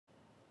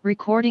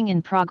Recording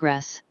in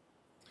progress.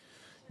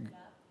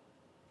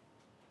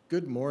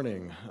 Good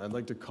morning. I'd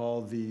like to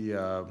call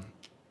the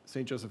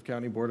St. Joseph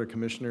County Board of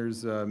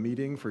Commissioners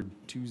meeting for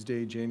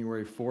Tuesday,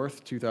 January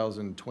 4th,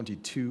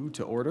 2022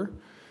 to order.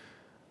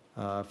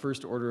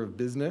 First order of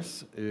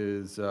business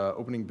is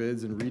opening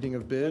bids and reading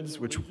of bids,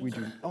 which we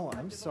do. Oh,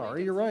 I'm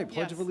sorry. You're right.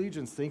 Pledge of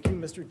Allegiance. Thank you,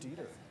 Mr.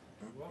 Dieter.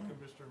 Welcome,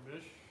 Mr.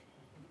 Mish.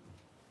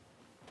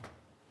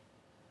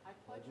 I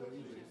pledge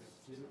allegiance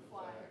to the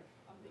flag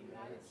of the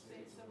United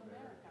States of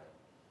America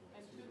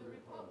and to the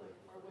republic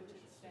for which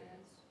it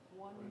stands,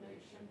 one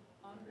nation,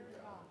 under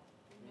God,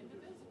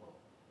 indivisible,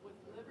 with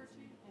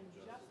liberty and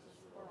justice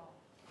for all.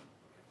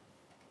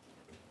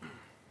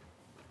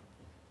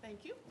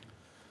 Thank you.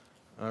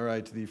 All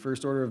right. The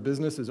first order of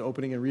business is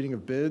opening and reading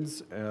of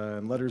bids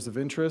and letters of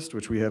interest,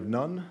 which we have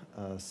none.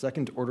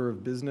 Second order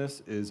of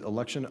business is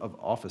election of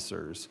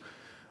officers.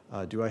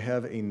 Do I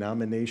have a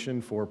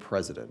nomination for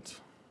president?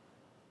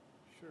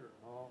 Sure,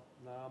 I'll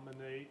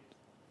nominate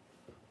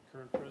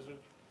current president.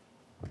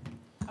 I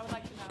would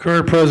like to nominate.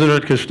 Current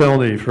President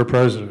Castelny for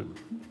president.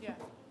 Yeah.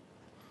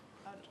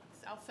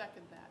 I'll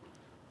second that.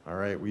 All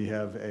right. We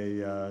have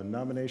a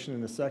nomination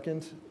and a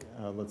second.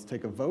 Let's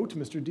take a vote.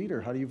 Mr.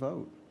 Dieter, how do you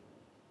vote?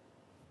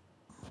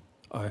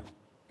 Aye.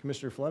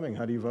 Commissioner Fleming,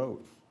 how do you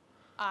vote?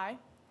 Aye.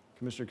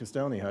 Commissioner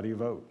Castelny, how do you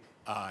vote?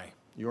 Aye.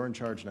 You're in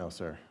charge now,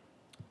 sir.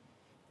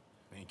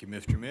 Thank you,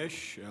 Mr.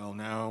 Mish. I'll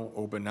now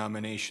open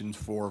nominations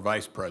for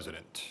vice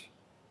president.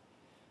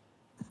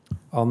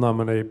 I'll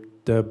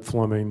nominate Deb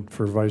Fleming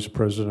for vice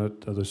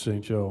president of the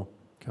St. Joe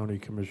County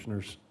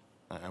Commissioners.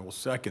 I will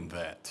second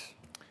that.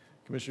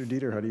 Commissioner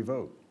Dieter, how do you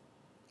vote?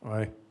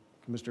 Aye.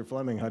 Commissioner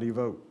Fleming, how do you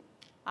vote?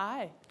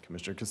 Aye.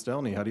 Commissioner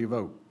Castelny, how do you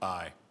vote?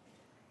 Aye.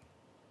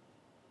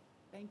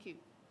 Thank you.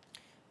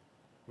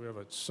 We have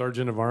a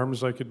sergeant of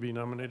arms I could be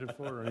nominated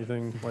for or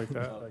anything like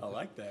that? I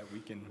like that. We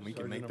can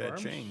Sergeant make of that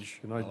Arms? change.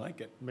 Can I I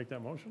like it. make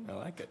that motion? I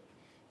like it.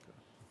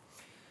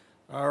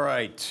 All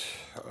right,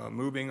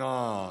 moving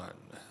on.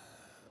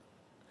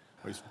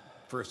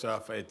 First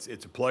off, it's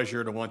a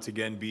pleasure to once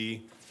again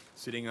be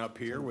sitting up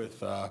here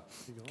with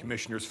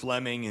Commissioners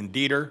Fleming and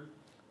Dieter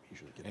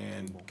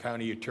and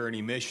County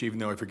Attorney Mish, even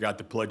though I forgot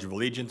the Pledge of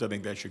Allegiance. I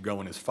think that should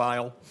go in his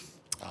file.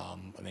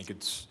 I think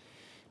it's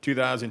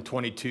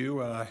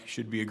 2022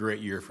 should be a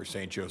great year for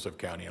St. Joseph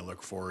County. I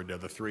look forward to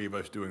the three of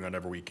us doing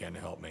whatever we can to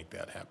help make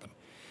that happen.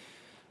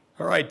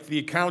 All right, the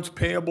accounts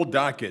payable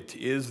docket.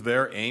 Is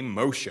there a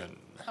motion?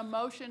 A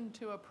motion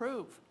to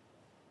approve.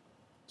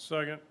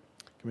 Second.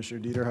 Commissioner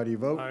Dieter, how do you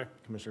vote? Aye.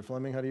 Commissioner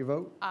Fleming, how do you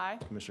vote? Aye.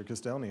 Commissioner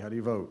Castelny, how do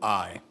you vote?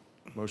 Aye.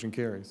 Motion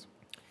carries.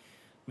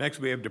 Next,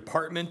 we have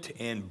department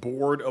and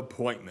board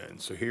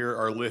appointments. So here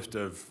are a list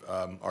of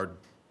our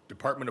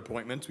department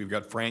appointments. We've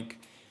got Frank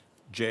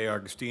J.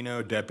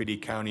 Augustino, Deputy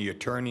County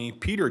Attorney,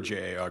 Peter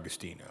J.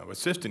 Augustino,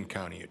 Assistant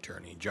County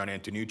Attorney, John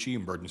Antonucci,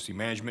 Emergency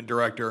Management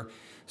Director,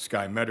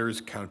 Sky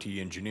Metters, County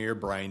Engineer,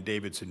 Brian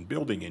Davidson,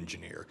 Building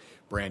Engineer,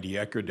 Brandy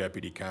Ecker,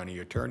 Deputy County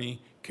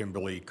Attorney,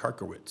 Kimberly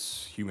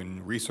Karkowitz,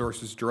 Human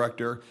Resources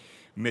Director,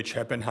 Mitch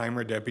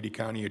Heppenheimer, Deputy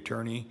County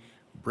Attorney,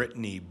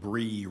 Brittany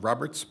Bree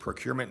Roberts,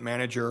 Procurement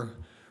Manager,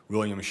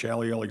 William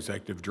Shaliel,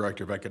 Executive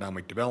Director of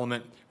Economic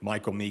Development,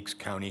 Michael Meeks,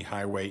 County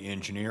Highway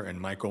Engineer, and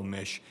Michael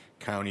Mish,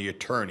 County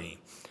Attorney.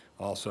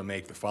 Also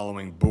make the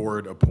following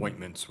board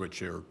appointments,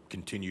 which are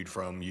continued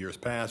from years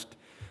past.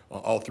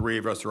 All three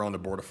of us are on the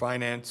Board of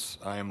Finance.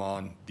 I am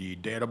on the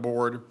Data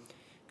Board.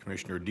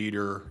 Commissioner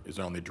Dieter is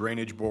on the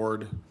Drainage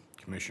Board.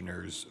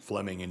 Commissioners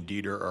Fleming and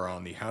Dieter are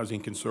on the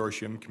Housing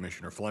Consortium.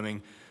 Commissioner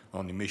Fleming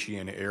on the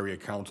Michiana Area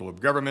Council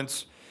of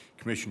Governments.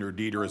 Commissioner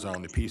Dieter is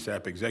on the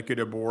PSAP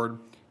Executive Board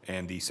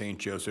and the St.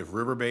 Joseph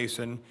River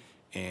Basin,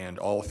 and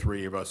all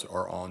three of us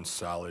are on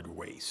solid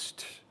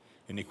waste.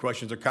 Any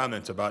questions or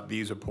comments about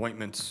these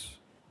appointments?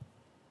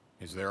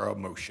 Is there a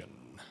motion?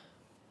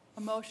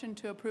 A motion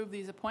to approve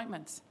these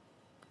appointments.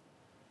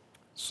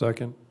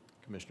 Second.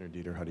 Commissioner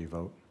Dieter, how do you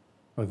vote?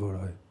 I vote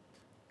aye.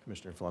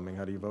 Commissioner Fleming,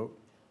 how do you vote?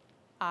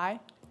 Aye.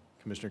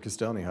 Commissioner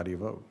Castelny, how do you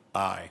vote?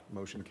 Aye.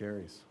 Motion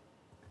carries.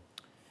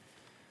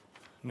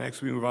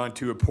 Next, we move on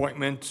to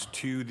appointments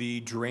to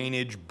the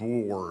Drainage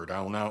Board. I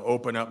will now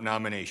open up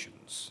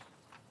nominations.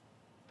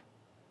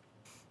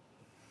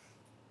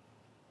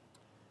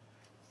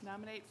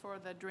 Nominate for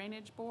the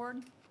Drainage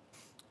Board.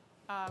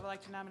 I would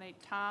like to nominate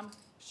Tom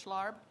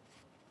Schlarb.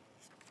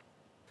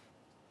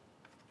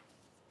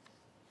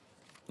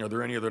 Are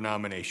there any other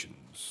nominations?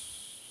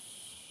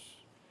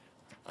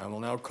 I will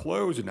now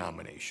close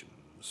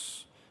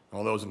nominations.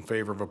 All those in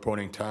favor of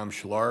appointing Tom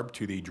Schlarb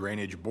to the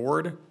Drainage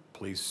Board,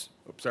 please,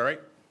 oops, all right.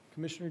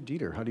 Commissioner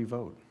Dieter, how do you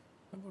vote?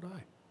 I vote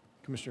aye.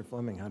 Commissioner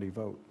Fleming, how do you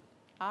vote?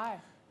 Aye.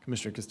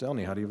 Commissioner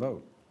Castelny, how do you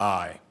vote?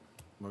 Aye.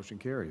 Motion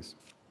carries.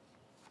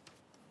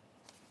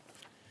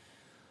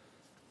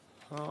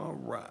 All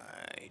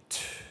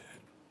right.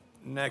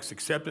 Next,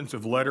 acceptance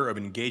of letter of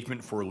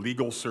engagement for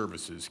legal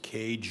services,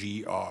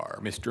 KGR.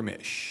 Mr.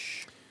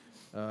 Mish.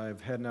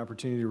 I've had an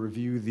opportunity to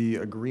review the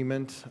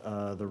agreement.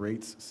 The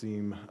rates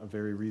seem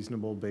very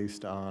reasonable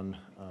based on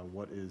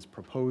what is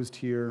proposed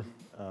here.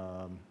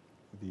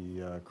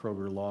 The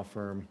Kroger Law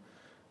Firm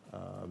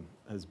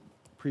has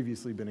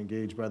previously been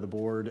engaged by the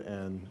board,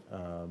 and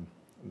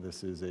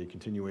this is a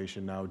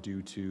continuation now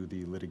due to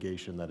the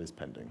litigation that is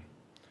pending.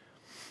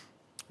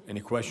 Any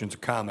questions or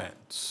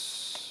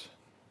comments?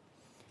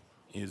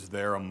 Is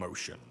there a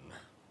motion?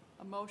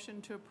 A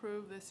motion to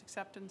approve this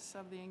acceptance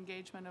of the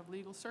engagement of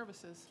legal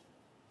services.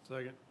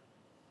 Second.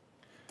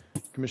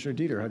 Commissioner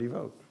Dieter, how do you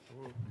vote?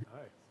 Aye.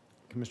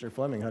 Commissioner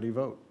Fleming, how do you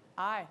vote?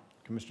 Aye.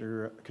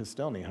 Commissioner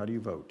Castelny, how do you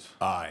vote?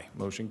 Aye.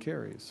 Motion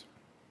carries.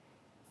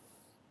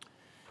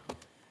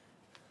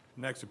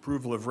 Next,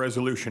 approval of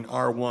Resolution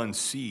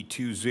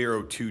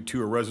R1C2022,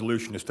 a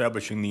resolution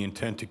establishing the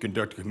intent to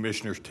conduct a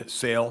commissioner's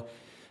sale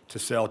to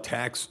sell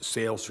tax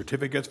sale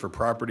certificates for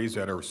properties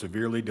that are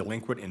severely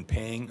delinquent in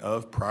paying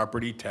of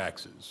property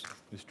taxes.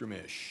 Mr.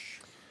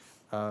 Mish.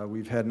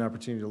 We've had an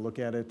opportunity to look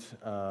at it.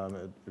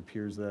 It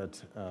appears that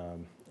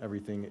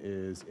everything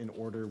is in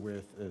order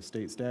with a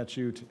state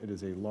statute. It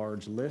is a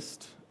large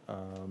list,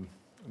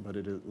 but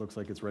it looks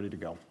like it's ready to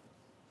go.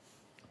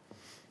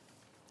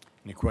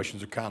 Any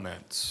questions or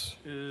comments?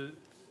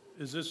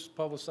 Is this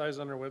publicized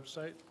on our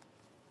website?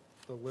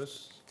 The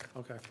list?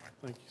 Okay,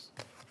 thank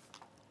you.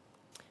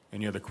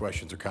 Any other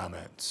questions or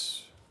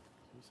comments?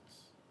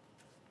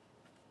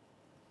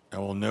 I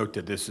will note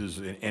that this is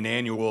an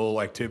annual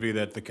activity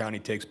that the county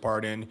takes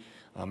part in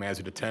as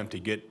an attempt to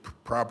get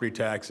property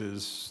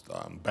taxes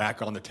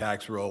back on the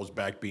tax rolls,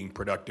 back being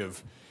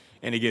productive,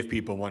 and to give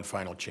people one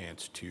final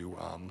chance to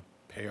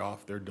pay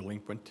off their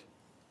delinquent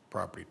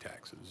property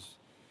taxes.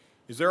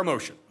 Is there a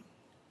motion?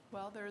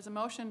 Well, there is a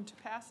motion to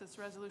pass this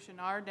resolution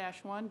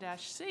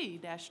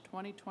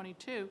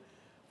R-1-C-2022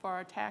 for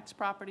our tax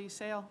property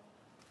sale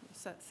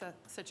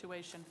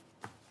situation.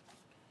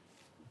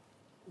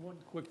 One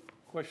quick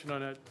question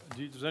on that.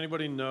 Does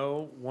anybody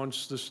know,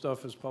 once this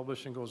stuff is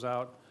published and goes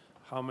out,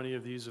 how many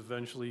of these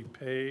eventually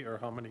pay or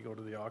how many go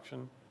to the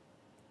auction?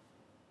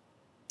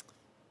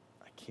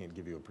 I can't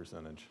give you a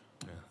percentage.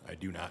 I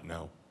do not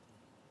know.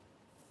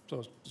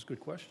 So it's a good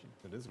question.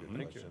 It is a good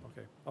Thank you. question.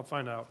 Okay, I'll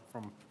find out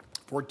from,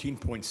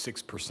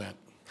 14.6%. how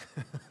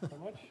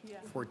much? Yeah,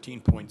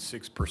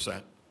 14.6%. a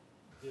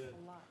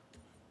lot.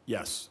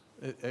 Yes.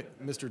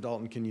 Mr.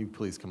 Dalton, can you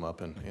please come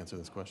up and answer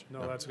this question?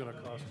 No, that's going to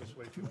cost us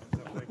way too much. No,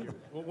 thank you.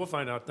 We'll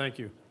find out. Thank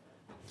you.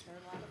 There are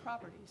a lot of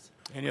properties.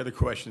 Any other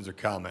questions or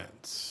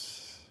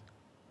comments?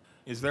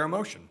 Is there a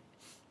motion?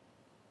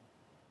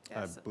 I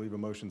Yes. believe a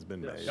motion's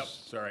been made. Yep,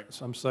 sorry.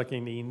 So I'm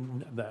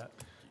seconding that.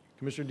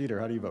 Commissioner Dieter,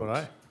 how do you vote? Vote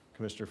aye.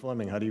 Commissioner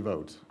Fleming, how do you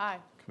vote? Aye.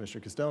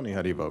 Commissioner Castelny,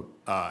 how do you vote?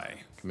 Aye.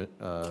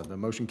 The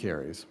motion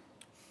carries.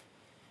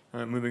 All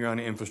right, moving on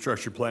to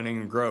infrastructure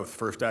planning and growth.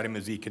 First item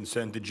is the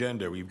consent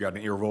agenda. We've got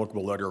an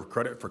irrevocable letter of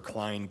credit for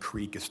Klein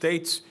Creek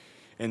Estates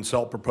and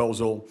salt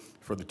proposal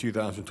for the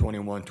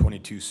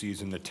 2021-22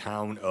 season, the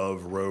town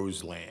of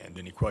Roseland.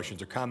 Any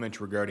questions or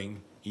comments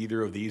regarding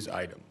either of these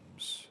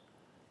items?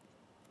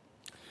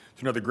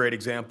 It's another great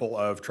example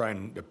of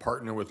trying to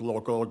partner with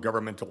local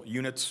governmental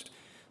units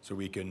so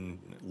we can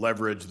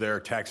leverage their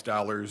tax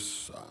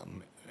dollars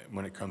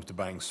when it comes to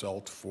buying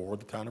salt for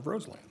the town of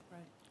Roseland. Right.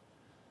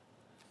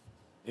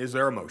 Is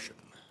there a motion?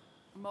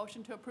 A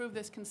motion to approve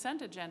this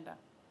consent agenda.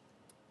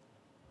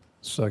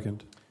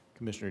 Second.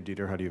 Commissioner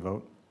Dieter, how do you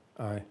vote?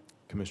 Aye.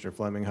 Commissioner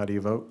Fleming, how do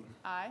you vote?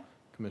 Aye.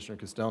 Commissioner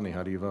Castelny,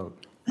 how do you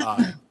vote?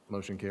 Aye.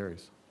 Motion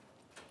carries.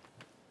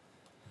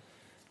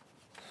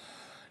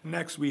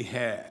 Next, we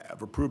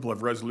have approval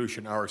of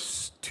Resolution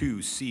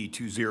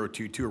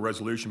R2C2022, a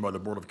resolution by the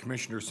Board of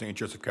Commissioners, St.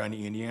 Joseph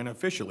County, Indiana,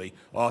 officially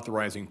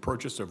authorizing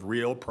purchase of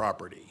real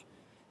property.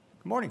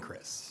 Good morning,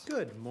 Chris.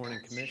 Good morning,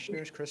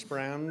 Commissioners. Chris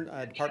Brown,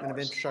 Department of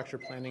Infrastructure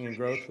Planning and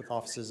Growth with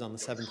offices on the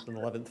 7th and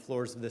 11th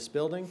floors of this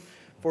building.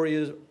 For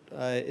you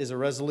is a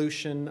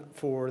resolution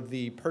for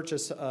the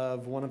purchase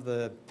of one of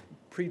the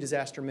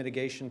pre-disaster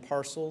mitigation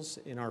parcels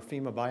in our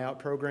FEMA buyout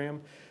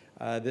program.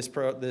 This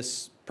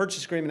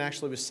purchase agreement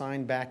actually was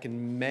signed back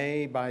in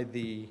May by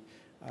the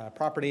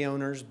property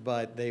owners,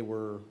 but they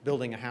were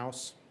building a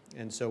house,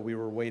 and so we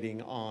were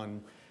waiting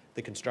on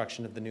the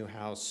construction of the new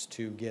house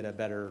to get a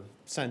better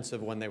sense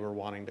of when they were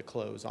wanting to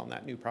close on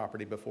that new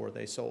property before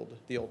they sold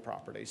the old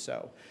property.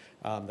 So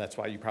that's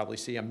why you probably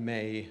see a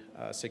May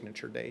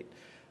signature date.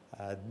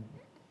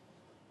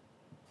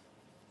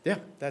 Yeah,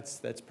 that's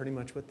pretty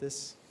much what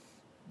this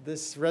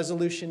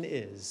resolution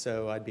is.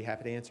 So I'd be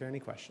happy to answer any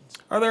questions.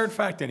 Are there in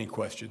fact any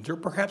questions or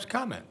perhaps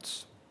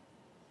comments?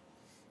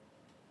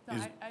 No,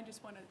 Is- I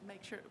just want to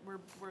make sure, we're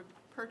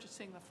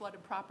purchasing the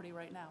flooded property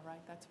right now, right?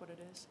 That's what it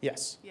is?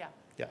 Yes, Yeah.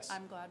 yes.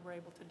 I'm glad we're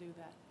able to do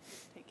that,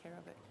 take care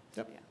of it.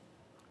 Yep.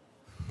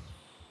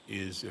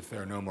 Yeah. If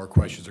there are no more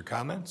questions or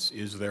comments,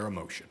 is there a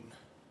motion?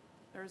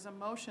 There's a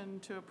motion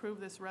to approve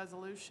this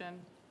resolution,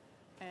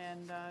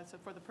 and so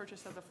for the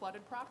purchase of the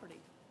flooded property.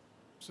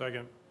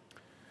 Second.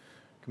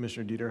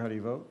 Commissioner Dieter, how do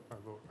you vote? I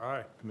vote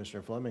aye.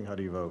 Commissioner Fleming, how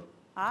do you vote?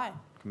 Aye.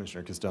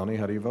 Commissioner Castelny,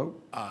 how do you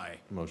vote? Aye.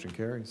 Motion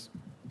carries.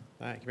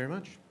 Thank you very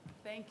much.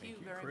 Thank you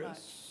very Chris. much.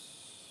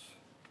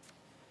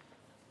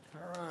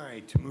 All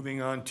right,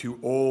 moving on to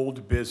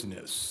old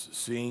business.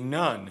 Seeing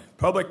none.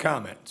 Public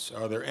comments.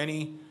 Are there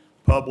any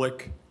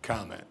public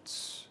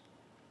comments?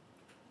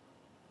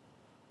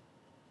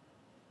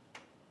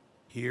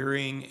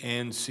 Hearing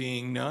and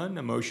seeing none,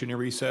 a motion to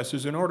recess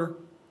is in order.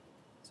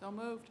 So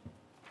moved.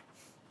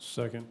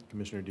 Second,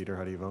 Commissioner Dieter,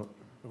 how do you vote?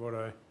 how about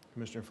aye?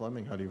 Commissioner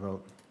Fleming, how do you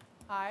vote?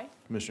 Aye.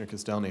 Commissioner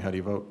Castelny, how do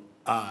you vote?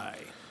 Aye.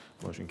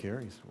 Motion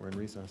carries. We're in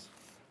recess.